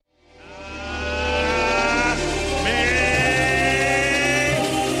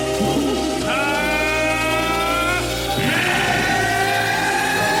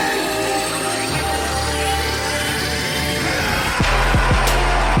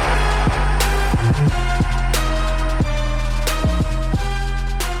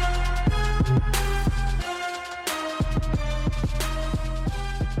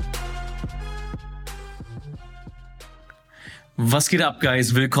Was geht ab,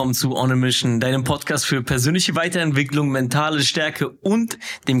 Guys? Willkommen zu On a Mission, deinem Podcast für persönliche Weiterentwicklung, mentale Stärke und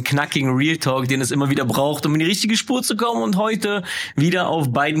dem knackigen Real Talk, den es immer wieder braucht, um in die richtige Spur zu kommen. Und heute wieder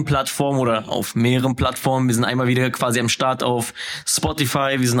auf beiden Plattformen oder auf mehreren Plattformen. Wir sind einmal wieder quasi am Start auf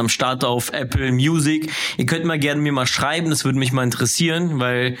Spotify, wir sind am Start auf Apple Music. Ihr könnt mal gerne mir mal schreiben, das würde mich mal interessieren,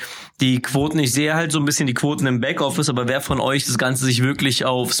 weil die Quoten, ich sehe halt so ein bisschen die Quoten im Backoffice, aber wer von euch das Ganze sich wirklich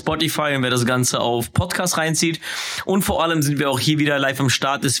auf Spotify und wer das Ganze auf Podcast reinzieht. Und vor allem sind wir auch hier wieder live am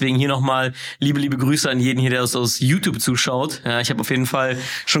Start, deswegen hier nochmal liebe Grüße an jeden hier, der aus YouTube zuschaut. Ja, ich habe auf jeden Fall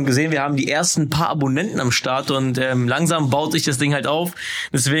schon gesehen, wir haben die ersten paar Abonnenten am Start und langsam baut sich das Ding halt auf.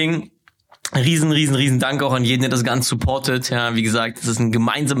 Deswegen riesen Dank auch an jeden, der das Ganze supportet. Ja, wie gesagt, das ist ein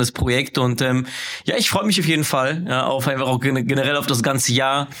gemeinsames Projekt und ja, ich freue mich auf jeden Fall auf einfach auch generell auf das ganze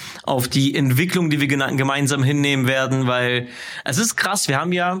Jahr, auf die Entwicklung, die wir gemeinsam hinnehmen werden, weil es ist krass, wir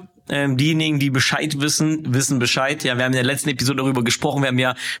haben ja diejenigen, die Bescheid wissen Bescheid. Ja, wir haben in der letzten Episode darüber gesprochen, wir haben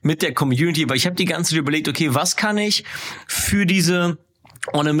ja mit der Community, aber ich habe die ganze Zeit überlegt, okay, was kann ich für diese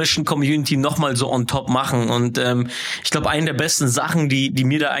On a Mission Community nochmal so on top machen und ich glaube, eine der besten Sachen, die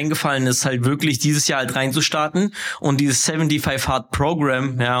mir da eingefallen ist, halt wirklich dieses Jahr halt reinzustarten und dieses 75 Hard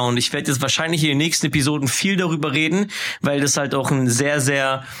Program, ja, und ich werde jetzt wahrscheinlich in den nächsten Episoden viel darüber reden, weil das halt auch ein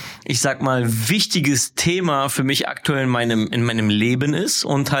sehr, ich sag mal, wichtiges Thema für mich aktuell in meinem Leben ist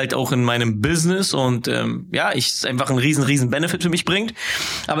und halt auch in meinem Business und ja, es einfach einen riesen Benefit für mich bringt.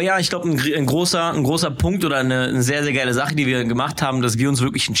 Aber ja, ich glaube, ein großer Punkt oder eine sehr geile Sache, die wir gemacht haben, dass wir uns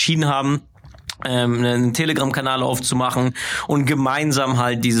wirklich entschieden haben, einen Telegram-Kanal aufzumachen und gemeinsam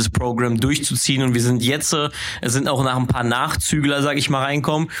halt dieses Programm durchzuziehen. Und wir sind jetzt, es sind auch nach ein paar Nachzügler, sage ich mal,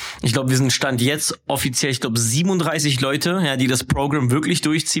 reinkommen. Ich glaube, wir sind Stand jetzt offiziell, 37 Leute, ja, die das Programm wirklich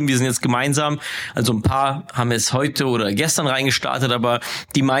durchziehen. Wir sind jetzt gemeinsam, also ein paar haben es heute oder gestern reingestartet, aber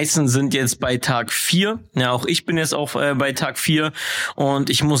die meisten sind jetzt bei Tag 4. Ja, auch ich bin jetzt auch bei Tag 4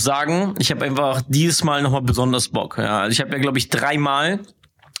 und ich muss sagen, ich habe einfach dieses Mal nochmal besonders Bock. Ja, also ich habe ja, glaube ich, 3-mal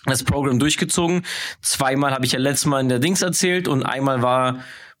das Programm durchgezogen. 2-mal habe ich ja letztes Mal in der Dings erzählt und einmal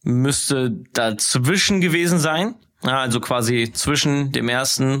müsste dazwischen gewesen sein. Ja, also quasi zwischen dem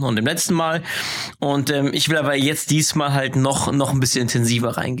ersten und dem letzten Mal. Und ich will aber jetzt diesmal halt noch ein bisschen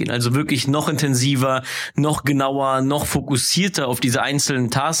intensiver reingehen. Also wirklich noch intensiver, noch genauer, noch fokussierter auf diese einzelnen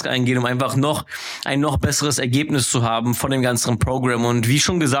Tasks eingehen, um einfach ein noch besseres Ergebnis zu haben von dem ganzen Programm. Und wie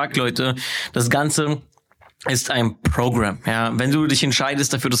schon gesagt, Leute, das Ganze ist ein Programm, ja. Wenn du dich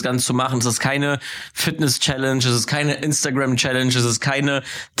entscheidest, dafür das Ganze zu machen, es ist keine Fitness-Challenge, es ist keine Instagram-Challenge, es ist keine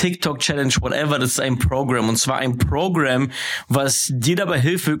TikTok-Challenge, whatever, das ist ein Programm. Und zwar ein Programm, was dir dabei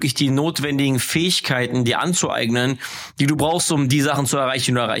hilft, wirklich die notwendigen Fähigkeiten dir anzueignen, die du brauchst, um die Sachen zu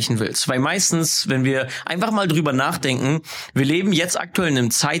erreichen, die du erreichen willst. Weil meistens, wenn wir einfach mal drüber nachdenken, wir leben jetzt aktuell in einem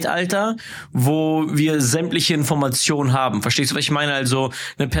Zeitalter, wo wir sämtliche Informationen haben. Verstehst du, was ich meine? Also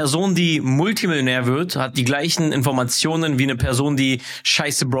eine Person, die Multimillionär wird, hat die gleichen Informationen wie eine Person, die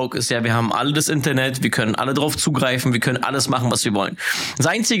scheiße broke ist. Ja, wir haben alle das Internet, wir können alle drauf zugreifen, wir können alles machen, was wir wollen. Das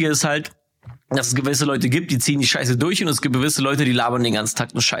Einzige ist halt, dass es gewisse Leute gibt, die ziehen die Scheiße durch und es gibt gewisse Leute, die labern den ganzen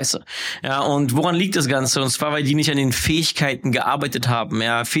Tag nur Scheiße. Ja, und woran liegt das Ganze? Und zwar, weil die nicht an den Fähigkeiten gearbeitet haben.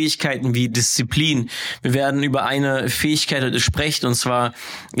 Ja, Fähigkeiten wie Disziplin. Wir werden über eine Fähigkeit heute sprechen und zwar,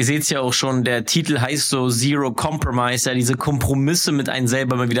 ihr seht es ja auch schon, der Titel heißt so Zero Compromise, ja, diese Kompromisse mit einem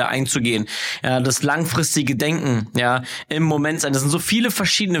selber mal wieder einzugehen. Ja, das langfristige Denken, ja, im Moment sein. Das sind so viele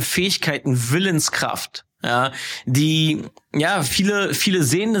verschiedene Fähigkeiten, Willenskraft. Ja, viele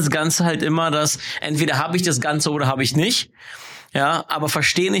sehen das Ganze halt immer, dass entweder habe ich das Ganze oder habe ich nicht. Ja, aber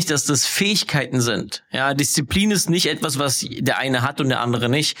verstehe nicht, dass das Fähigkeiten sind. Ja, Disziplin ist nicht etwas, was der eine hat und der andere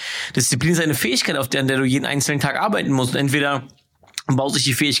nicht. Disziplin ist eine Fähigkeit, an der du jeden einzelnen Tag arbeiten musst. Entweder baut sich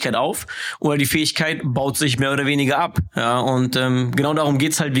die Fähigkeit auf oder die Fähigkeit baut sich mehr oder weniger ab. Ja, und genau darum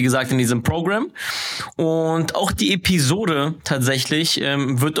geht's halt, wie gesagt, in diesem Programm. Und auch die Episode tatsächlich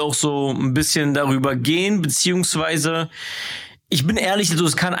wird auch so ein bisschen darüber gehen, beziehungsweise ich bin ehrlich, also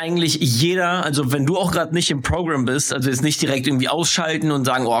es kann eigentlich jeder, also wenn du auch gerade nicht im Programm bist, also jetzt nicht direkt irgendwie ausschalten und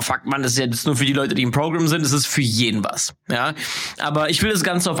sagen, oh fuck man, das ist ja jetzt nur für die Leute, die im Programm sind, das ist für jeden was. Ja, aber ich will das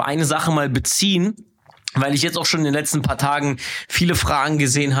Ganze auf eine Sache mal beziehen, weil ich jetzt auch schon in den letzten paar Tagen viele Fragen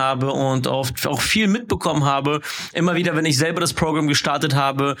gesehen habe und oft auch viel mitbekommen habe, immer wieder, wenn ich selber das Programm gestartet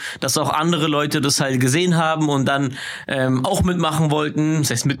habe, dass auch andere Leute das halt gesehen haben und dann auch mitmachen wollten. Das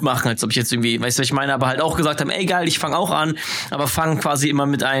heißt mitmachen, als ob ich jetzt irgendwie, weißt du, was ich meine, aber halt auch gesagt haben, ey geil, ich fange auch an, aber fangen quasi immer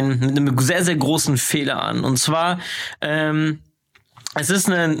mit einem sehr großen Fehler an. Und zwar es ist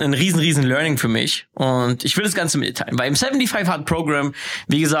ein riesen Learning für mich und ich will das Ganze mitteilen, weil im 75 Hard Program,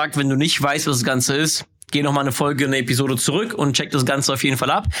 wie gesagt, wenn du nicht weißt, was das Ganze ist, geh nochmal eine Episode zurück und check das Ganze auf jeden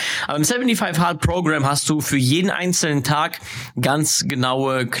Fall ab. Aber im 75 Hard Program hast du für jeden einzelnen Tag ganz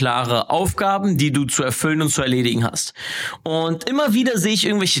genaue, klare Aufgaben, die du zu erfüllen und zu erledigen hast. Und immer wieder sehe ich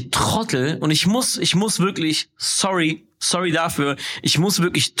irgendwelche Trottel und ich muss wirklich, sorry dafür, ich muss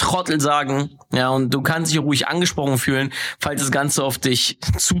wirklich Trottel sagen, ja, und du kannst dich auch ruhig angesprochen fühlen, falls das Ganze auf dich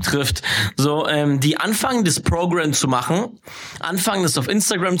zutrifft, so, die anfangen, das Programm zu machen, anfangen, das auf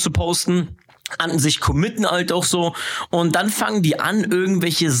Instagram zu posten, an sich committen halt auch so und dann fangen die an,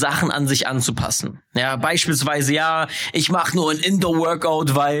 irgendwelche Sachen an sich anzupassen. Ja, beispielsweise, ja, ich mache nur ein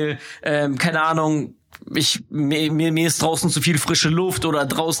Indoor-Workout, weil, keine Ahnung, mir ist draußen zu viel frische Luft oder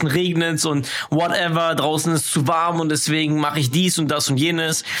draußen regnet's und whatever, draußen ist zu warm und deswegen mache ich dies und das und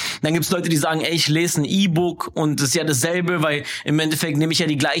jenes. Dann gibt's Leute, die sagen, ey, ich lese ein E-Book und das ist ja dasselbe, weil im Endeffekt nehme ich ja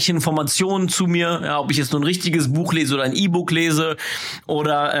die gleichen Informationen zu mir, ja, ob ich jetzt nur ein richtiges Buch lese oder ein E-Book lese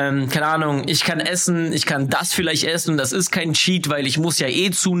oder, keine Ahnung, ich kann essen, ich kann das vielleicht essen und das ist kein Cheat, weil ich muss ja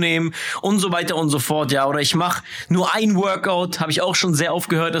zunehmen und so weiter und so fort, ja, oder ich mache nur ein Workout, habe ich auch schon sehr oft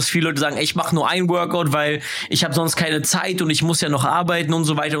gehört, dass viele Leute sagen, ey, ich mache nur ein Workout, weil ich habe sonst keine Zeit und ich muss ja noch arbeiten und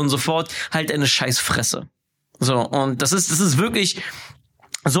so weiter und so fort. Halt eine scheiß Fresse. So, und das ist wirklich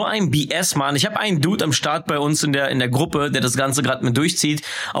so ein BS, Mann. Ich habe einen Dude am Start bei uns in der Gruppe, der das Ganze gerade mit durchzieht.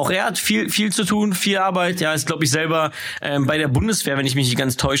 Auch er hat viel zu tun, viel Arbeit. Ja, ist, glaube ich, selber bei der Bundeswehr, wenn ich mich nicht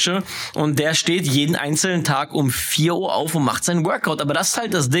ganz täusche. Und der steht jeden einzelnen Tag um 4 Uhr auf und macht seinen Workout. Aber das ist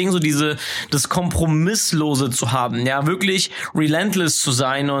halt das Ding, so das Kompromisslose zu haben. Ja, wirklich relentless zu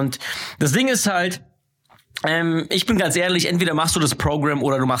sein. Und das Ding ist halt, ich bin ganz ehrlich, entweder machst du das Programm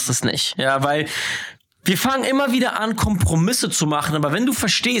oder du machst es nicht. Ja, weil wir fangen immer wieder an, Kompromisse zu machen, aber wenn du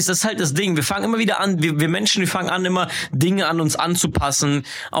verstehst, das ist halt das Ding, wir fangen immer wieder an, wir Menschen, wir fangen an, immer Dinge an uns anzupassen,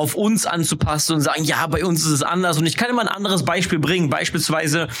 auf uns anzupassen und sagen, ja, bei uns ist es anders. Und ich kann immer ein anderes Beispiel bringen,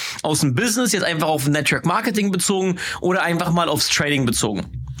 beispielsweise aus dem Business, jetzt einfach auf Network Marketing bezogen oder einfach mal aufs Trading bezogen.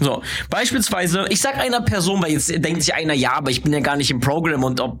 So, beispielsweise, ich sag einer Person, weil jetzt denkt sich einer, ja, aber ich bin ja gar nicht im Programm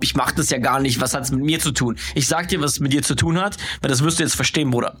und ich mach das ja gar nicht, was hat's mit mir zu tun? Ich sag dir, was es mit dir zu tun hat, weil das wirst du jetzt verstehen,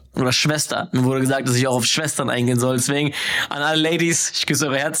 Bruder. Oder Schwester. Mir wurde gesagt, dass ich auch auf Schwestern eingehen soll, deswegen an alle Ladies, ich küsse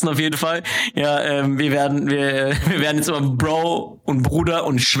eure Herzen auf jeden Fall. Ja, wir werden jetzt immer Bro und Bruder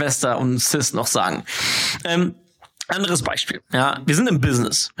und Schwester und Sis noch sagen. Anderes Beispiel, ja, wir sind im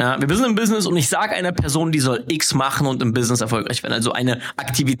Business, und ich sage einer Person, die soll X machen und im Business erfolgreich werden, also eine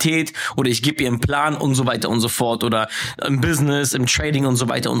Aktivität oder ich gebe ihr einen Plan und so weiter und so fort oder im Business, im Trading und so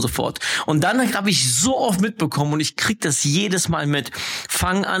weiter und so fort. Und dann habe ich so oft mitbekommen und ich krieg das jedes Mal mit,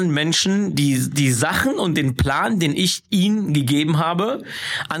 fangen an Menschen, die Sachen und den Plan, den ich ihnen gegeben habe,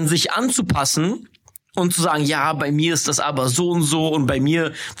 an sich anzupassen, und zu sagen, ja, bei mir ist das aber so und bei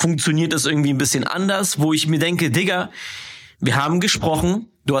mir funktioniert das irgendwie ein bisschen anders, wo ich mir denke, Digga, wir haben gesprochen,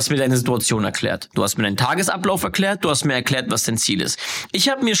 du hast mir deine Situation erklärt, du hast mir deinen Tagesablauf erklärt, du hast mir erklärt, was dein Ziel ist. Ich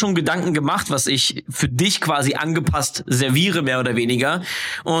habe mir schon Gedanken gemacht, was ich für dich quasi angepasst serviere, mehr oder weniger,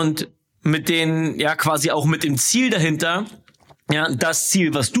 und mit den, ja, quasi auch mit dem Ziel dahinter, ja, das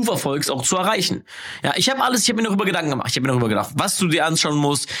Ziel, was du verfolgst, auch zu erreichen. Ja, ich habe mir darüber Gedanken gemacht. Ich habe mir darüber gedacht, was du dir anschauen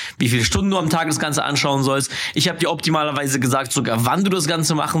musst, wie viele Stunden du am Tag das Ganze anschauen sollst. Ich habe dir optimalerweise gesagt, sogar wann du das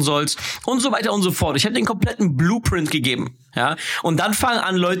Ganze machen sollst und so weiter und so fort. Ich habe den kompletten Blueprint gegeben. Ja, und dann fangen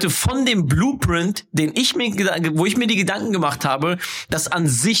an Leute von dem Blueprint, wo ich mir die Gedanken gemacht habe, das an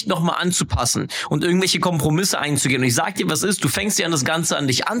sich nochmal anzupassen und irgendwelche Kompromisse einzugehen. Und ich sag dir, was ist, du fängst dir an, das Ganze an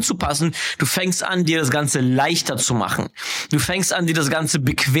dich anzupassen, du fängst an, dir das Ganze leichter zu machen. Du fängst an, dir das Ganze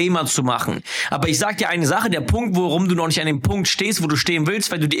bequemer zu machen. Aber ich sag dir eine Sache, der Punkt, warum du noch nicht an dem Punkt stehst, wo du stehen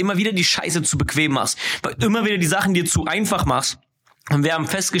willst, weil du dir immer wieder die Scheiße zu bequem machst, weil du immer wieder die Sachen dir zu einfach machst. Und wir haben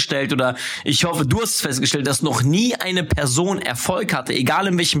festgestellt, oder ich hoffe, du hast festgestellt, dass noch nie eine Person Erfolg hatte, egal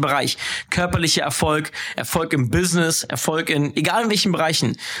in welchem Bereich. Körperlicher Erfolg, Erfolg im Business, Erfolg egal in welchen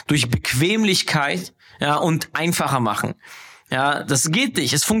Bereichen, durch Bequemlichkeit, ja, und einfacher machen. Ja, das geht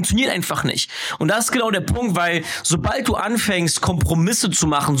nicht. Es funktioniert einfach nicht. Und das ist genau der Punkt, weil sobald du anfängst, Kompromisse zu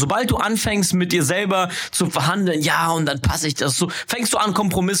machen, sobald du anfängst, mit dir selber zu verhandeln, ja, und dann passe ich das so, fängst du an,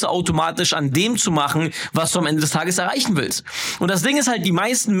 Kompromisse automatisch an dem zu machen, was du am Ende des Tages erreichen willst. Und das Ding ist halt, die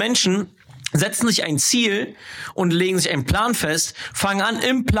meisten Menschen setzen sich ein Ziel und legen sich einen Plan fest, fangen an,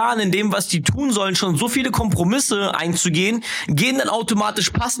 im Plan, in dem, was die tun sollen, schon so viele Kompromisse einzugehen, gehen dann automatisch,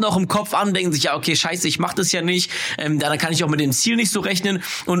 passen auch im Kopf an, denken sich, ja, okay, scheiße, ich mach das ja nicht, dann kann ich auch mit dem Ziel nicht so rechnen,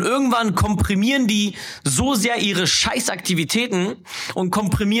 und irgendwann komprimieren die so sehr ihre Scheißaktivitäten und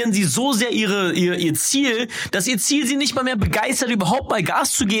komprimieren sie so sehr ihr Ziel, dass ihr Ziel sie nicht mal mehr begeistert, überhaupt mal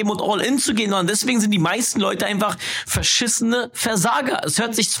Gas zu geben und all in zu gehen, und deswegen sind die meisten Leute einfach verschissene Versager. Es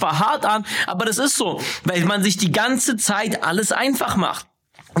hört sich zwar hart an, aber das ist so, weil man sich die ganze Zeit alles einfach macht.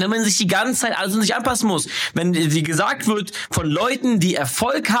 wenn man sich die ganze Zeit also nicht anpassen muss. Wenn dir gesagt wird von Leuten, die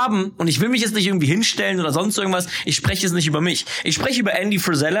Erfolg haben, und ich will mich jetzt nicht irgendwie hinstellen oder sonst irgendwas, ich spreche jetzt nicht über mich. Ich spreche über Andy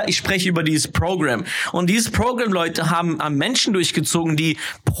Frisella, ich spreche über dieses Programm. Und dieses Programm, Leute, haben Menschen durchgezogen, die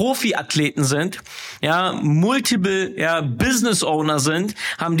Profiathleten sind, ja, multiple, ja, Business Owner sind,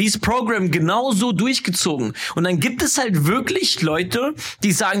 haben dieses Programm genauso durchgezogen. Und dann gibt es halt wirklich Leute,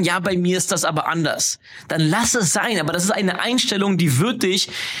 die sagen, ja, bei mir ist das aber anders. Dann lass es sein, aber das ist eine Einstellung, die wird dich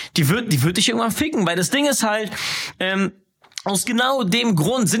irgendwann ficken, weil das Ding ist halt, aus genau dem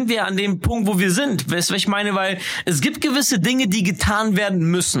Grund sind wir an dem Punkt, wo wir sind. Weißt du, was ich meine? Weil es gibt gewisse Dinge, die getan werden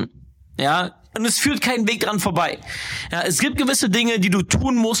müssen. Ja, und es führt keinen Weg dran vorbei. Ja, es gibt gewisse Dinge, die du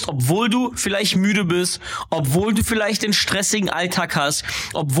tun musst, obwohl du vielleicht müde bist, obwohl du vielleicht den stressigen Alltag hast,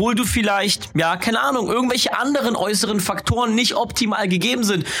 obwohl du vielleicht, ja, keine Ahnung, irgendwelche anderen äußeren Faktoren nicht optimal gegeben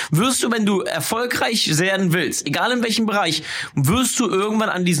sind. Wirst du, wenn du erfolgreich werden willst, egal in welchem Bereich, wirst du irgendwann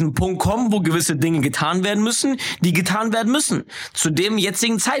an diesen Punkt kommen, wo gewisse Dinge getan werden müssen, die getan werden müssen. Zu dem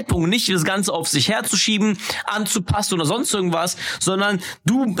jetzigen Zeitpunkt. Nicht das Ganze auf sich herzuschieben, anzupassen oder sonst irgendwas, sondern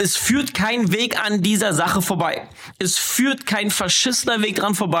es führt kein Weg an dieser Sache vorbei. Es führt kein verschissener Weg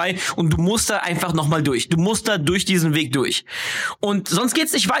dran vorbei und du musst da einfach nochmal durch. Du musst da durch diesen Weg durch. Und sonst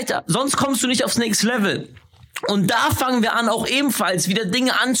geht's nicht weiter. Sonst kommst du nicht aufs Next Level. Und da fangen wir an, auch ebenfalls wieder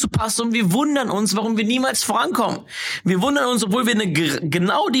Dinge anzupassen und wir wundern uns, warum wir niemals vorankommen. Wir wundern uns, obwohl wir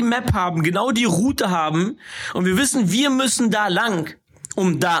genau die Map haben, genau die Route haben und wir wissen, wir müssen da lang,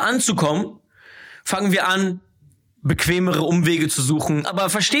 um da anzukommen, fangen wir an, bequemere Umwege zu suchen, aber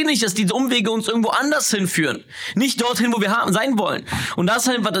versteh nicht, dass diese Umwege uns irgendwo anders hinführen. Nicht dorthin, wo wir sein wollen. Und das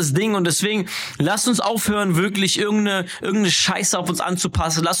ist einfach das Ding und deswegen lasst uns aufhören, wirklich irgendeine Scheiße auf uns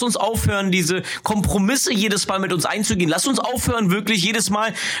anzupassen. Lasst uns aufhören, diese Kompromisse jedes Mal mit uns einzugehen. Lasst uns aufhören, wirklich jedes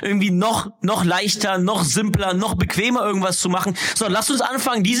Mal irgendwie noch leichter, noch simpler, noch bequemer irgendwas zu machen. Sondern lasst uns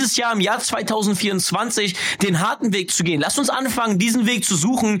anfangen, dieses Jahr im Jahr 2024 den harten Weg zu gehen. Lasst uns anfangen, diesen Weg zu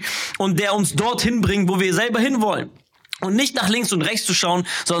suchen und der uns dorthin bringt, wo wir selber hinwollen. Und nicht nach links und rechts zu schauen,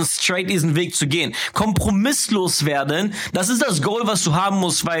 sondern straight diesen Weg zu gehen. Kompromisslos werden, das ist das Goal, was du haben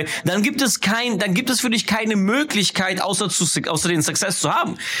musst, weil dann gibt es für dich keine Möglichkeit, außer den Success zu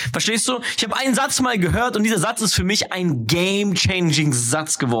haben. Verstehst du? Ich habe einen Satz mal gehört und dieser Satz ist für mich ein game-changing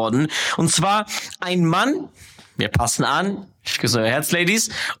Satz geworden. Und zwar ein Mann, wir passen an, ich küsse euer Herz,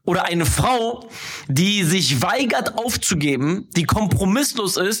 Ladies, oder eine Frau, die sich weigert aufzugeben, die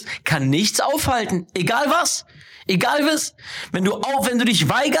kompromisslos ist, kann nichts aufhalten. Egal was. Egal was, wenn du dich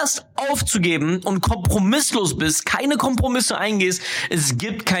weigerst aufzugeben und kompromisslos bist, keine Kompromisse eingehst, es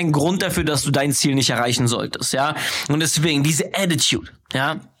gibt keinen Grund dafür, dass du dein Ziel nicht erreichen solltest, ja. Und deswegen diese Attitude,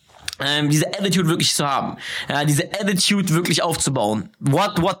 ja, diese Attitude wirklich zu haben, ja, diese Attitude wirklich aufzubauen,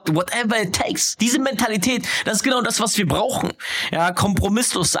 whatever it takes, diese Mentalität, das ist genau das, was wir brauchen, ja,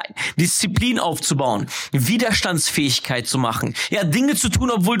 kompromisslos sein, Disziplin aufzubauen, Widerstandsfähigkeit zu machen, ja, Dinge zu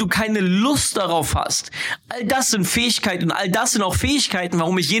tun, obwohl du keine Lust darauf hast, all das sind Fähigkeiten und all das sind auch Fähigkeiten,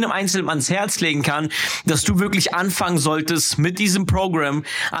 warum ich jedem Einzelnen ans Herz legen kann, dass du wirklich anfangen solltest mit diesem Programm,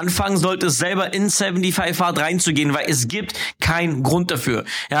 anfangen solltest selber in 75 Hard reinzugehen, weil es gibt keinen Grund dafür,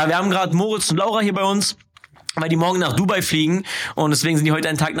 ja, wir haben gerade Moritz und Laura hier bei uns, weil die morgen nach Dubai fliegen und deswegen sind die heute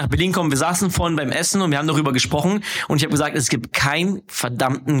einen Tag nach Berlin gekommen. Wir saßen vorhin beim Essen und wir haben darüber gesprochen und ich habe gesagt, es gibt keinen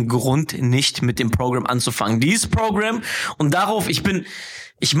verdammten Grund, nicht mit dem Programm anzufangen. Dieses Programm und darauf,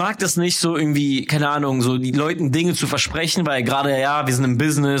 ich mag das nicht so irgendwie, keine Ahnung, so die Leuten Dinge zu versprechen, weil gerade, ja, wir sind im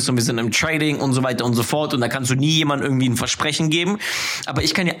Business und wir sind im Trading und so weiter und so fort und da kannst du nie jemandem irgendwie ein Versprechen geben. Aber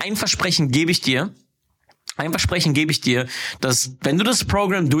ich kann dir ein Versprechen gebe ich dir, dass wenn du das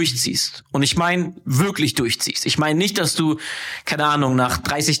Programm durchziehst, und ich meine wirklich durchziehst, ich meine nicht, dass du, keine Ahnung, nach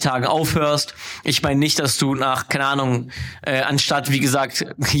 30 Tagen aufhörst, ich meine nicht, dass du nach, keine Ahnung, anstatt, wie gesagt,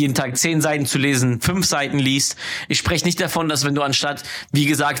 jeden Tag 10 Seiten zu lesen, 5 Seiten liest, ich spreche nicht davon, dass wenn du anstatt, wie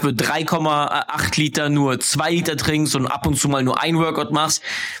gesagt, für 3,8 Liter nur 2 Liter trinkst und ab und zu mal nur ein Workout machst,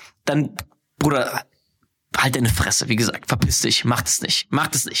 dann, Bruder, halt deine Fresse, wie gesagt, verpiss dich, mach das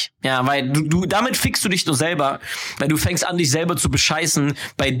nicht. Ja, weil du damit fickst du dich nur selber, weil du fängst an, dich selber zu bescheißen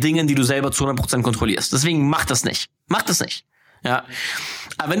bei Dingen, die du selber zu 100% kontrollierst. Deswegen mach das nicht. Ja.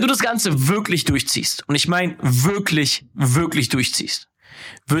 Aber wenn du das Ganze wirklich durchziehst, und ich meine wirklich, wirklich durchziehst,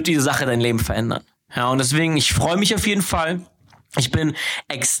 wird diese Sache dein Leben verändern. Ja, und deswegen, ich freue mich auf jeden Fall. Ich bin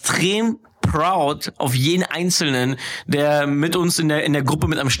extrem proud auf jeden Einzelnen, der mit uns in der Gruppe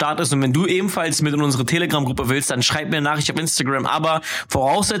mit am Start ist. Und wenn du ebenfalls mit in unsere Telegram-Gruppe willst, dann schreib mir eine Nachricht auf Instagram. Aber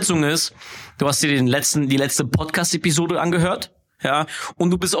Voraussetzung ist, du hast dir die letzte Podcast-Episode angehört. Ja,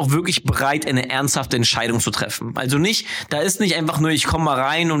 und du bist auch wirklich bereit, eine ernsthafte Entscheidung zu treffen. Also da ist nicht einfach nur, ich komme mal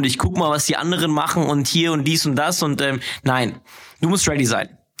rein und ich guck mal, was die anderen machen und hier und dies und das und nein, du musst ready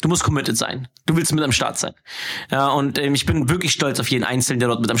sein. Du musst committed sein. Du willst mit am Start sein. Ja, und ich bin wirklich stolz auf jeden Einzelnen, der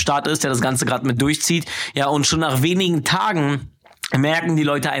dort mit am Start ist, der das Ganze gerade mit durchzieht. Ja, und schon nach wenigen Tagen merken die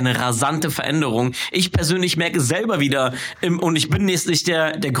Leute eine rasante Veränderung. Ich persönlich merke selber wieder, und ich bin jetzt nicht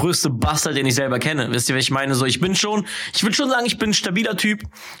der größte Bastard, den ich selber kenne. Wisst ihr, was ich meine? So, ich würde schon sagen, ich bin ein stabiler Typ.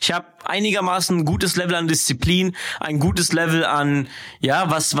 Ich habe einigermaßen ein gutes Level an Disziplin, ein gutes Level an,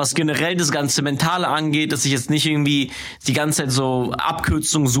 ja, was generell das ganze Mentale angeht, dass ich jetzt nicht irgendwie die ganze Zeit so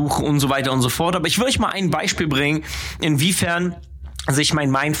Abkürzungen suche und so weiter und so fort. Aber ich will euch mal ein Beispiel bringen, inwiefern sich mein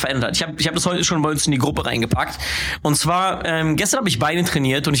Mind verändert. Ich hab das heute schon bei uns in die Gruppe reingepackt. Und zwar, gestern habe ich Beine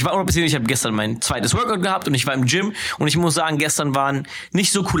trainiert und ich war ich habe gestern mein zweites Workout gehabt und ich war im Gym und ich muss sagen, gestern war ein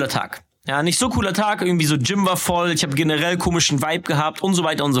nicht so cooler Tag. Ja, nicht so cooler Tag, irgendwie so Gym war voll, ich habe generell komischen Vibe gehabt und so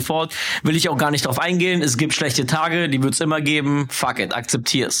weiter und so fort. Will ich auch gar nicht drauf eingehen. Es gibt schlechte Tage, die wird's immer geben. Fuck it,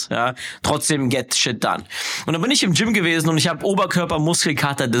 akzeptier's. Ja, trotzdem get shit done. Und dann bin ich im Gym gewesen und ich habe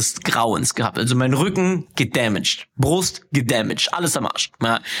Oberkörpermuskelkater des Grauens gehabt. Also mein Rücken gedamaged, Brust gedamaged, alles am Arsch.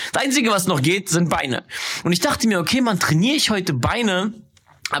 Ja. Das Einzige, was noch geht, sind Beine. Und ich dachte mir, okay, man, trainiere ich heute Beine,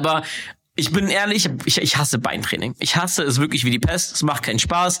 aber ich bin ehrlich, ich hasse Beintraining. Ich hasse es wirklich wie die Pest. Es macht keinen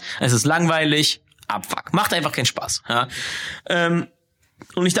Spaß. Es ist langweilig. Abfuck. Macht einfach keinen Spaß. Ja.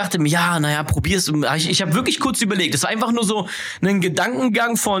 Und ich dachte mir, ja, naja, probier's. Ich habe wirklich kurz überlegt. Es war einfach nur so ein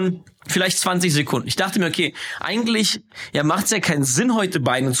Gedankengang von vielleicht 20 Sekunden. Ich dachte mir, okay, eigentlich macht es ja keinen Sinn, heute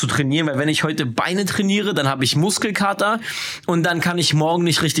Beine zu trainieren, weil wenn ich heute Beine trainiere, dann habe ich Muskelkater und dann kann ich morgen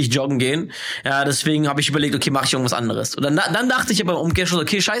nicht richtig joggen gehen. Ja, deswegen habe ich überlegt, okay, mache ich irgendwas anderes. Und dann dachte ich aber im Umkehrschluss,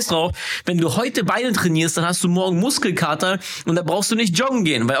 okay, scheiß drauf, wenn du heute Beine trainierst, dann hast du morgen Muskelkater und da brauchst du nicht joggen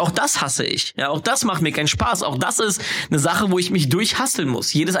gehen, weil auch das hasse ich. Ja, auch das macht mir keinen Spaß. Auch das ist eine Sache, wo ich mich durchhasseln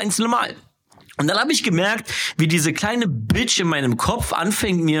muss, jedes einzelne Mal. Und dann habe ich gemerkt, wie diese kleine Bitch in meinem Kopf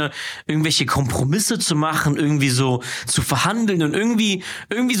anfängt, mir irgendwelche Kompromisse zu machen, irgendwie so zu verhandeln und irgendwie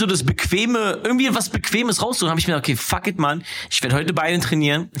so das Bequeme, irgendwie was Bequemes rauszuholen. Habe ich mir gedacht, okay, fuck it, Mann. Ich werde heute Beine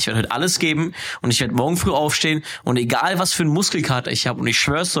trainieren, ich werde heute alles geben und ich werde morgen früh aufstehen und egal was für einen Muskelkater ich habe und ich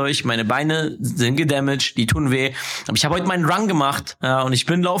schwör's euch, meine Beine sind gedamaged, die tun weh. Aber ich habe heute meinen Run gemacht und ich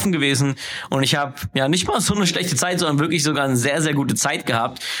bin laufen gewesen und ich habe nicht mal so eine schlechte Zeit, sondern wirklich sogar eine sehr, sehr gute Zeit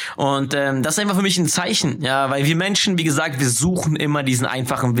gehabt. Und das ist einfach für mich ein Zeichen, ja, weil wir Menschen, wie gesagt, wir suchen immer diesen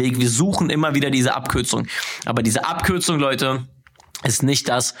einfachen Weg, wir suchen immer wieder diese Abkürzung. Aber diese Abkürzung, Leute, ist nicht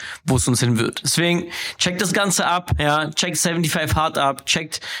das, wo es uns hin wird. Deswegen checkt das Ganze ab, ja, checkt 75 Hard ab,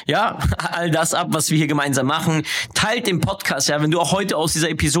 checkt, all das ab, was wir hier gemeinsam machen. Teilt den Podcast, ja, wenn du auch heute aus dieser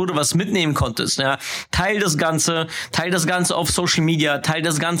Episode was mitnehmen konntest, ja, teil das Ganze auf Social Media, teil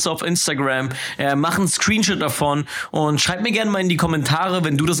das Ganze auf Instagram, mach einen Screenshot davon und schreib mir gerne mal in die Kommentare,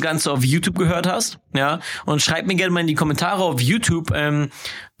 wenn du das Ganze auf YouTube gehört hast, ja, und schreib mir gerne mal in die Kommentare auf YouTube,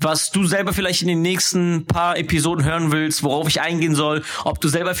 was du selber vielleicht in den nächsten paar Episoden hören willst, worauf ich eingehen soll, ob du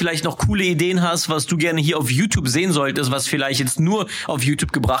selber vielleicht noch coole Ideen hast, was du gerne hier auf YouTube sehen solltest, was vielleicht jetzt nur auf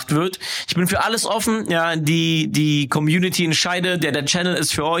YouTube gebracht wird. Ich bin für alles offen, ja, die Community entscheidet, der Channel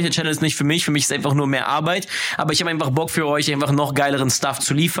ist für euch, der Channel ist nicht für mich ist einfach nur mehr Arbeit, aber ich habe einfach Bock für euch, einfach noch geileren Stuff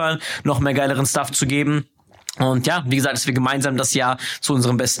zu liefern, noch mehr geileren Stuff zu geben. Und ja, wie gesagt, dass wir gemeinsam das Jahr zu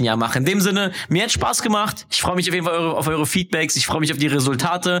unserem besten Jahr machen. In dem Sinne, mir hat Spaß gemacht. Ich freue mich auf jeden Fall auf eure Feedbacks. Ich freue mich auf die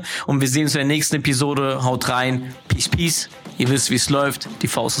Resultate. Und wir sehen uns in der nächsten Episode. Haut rein. Peace, peace. Ihr wisst, wie es läuft. Die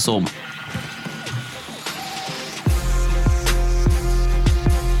Faust ist oben.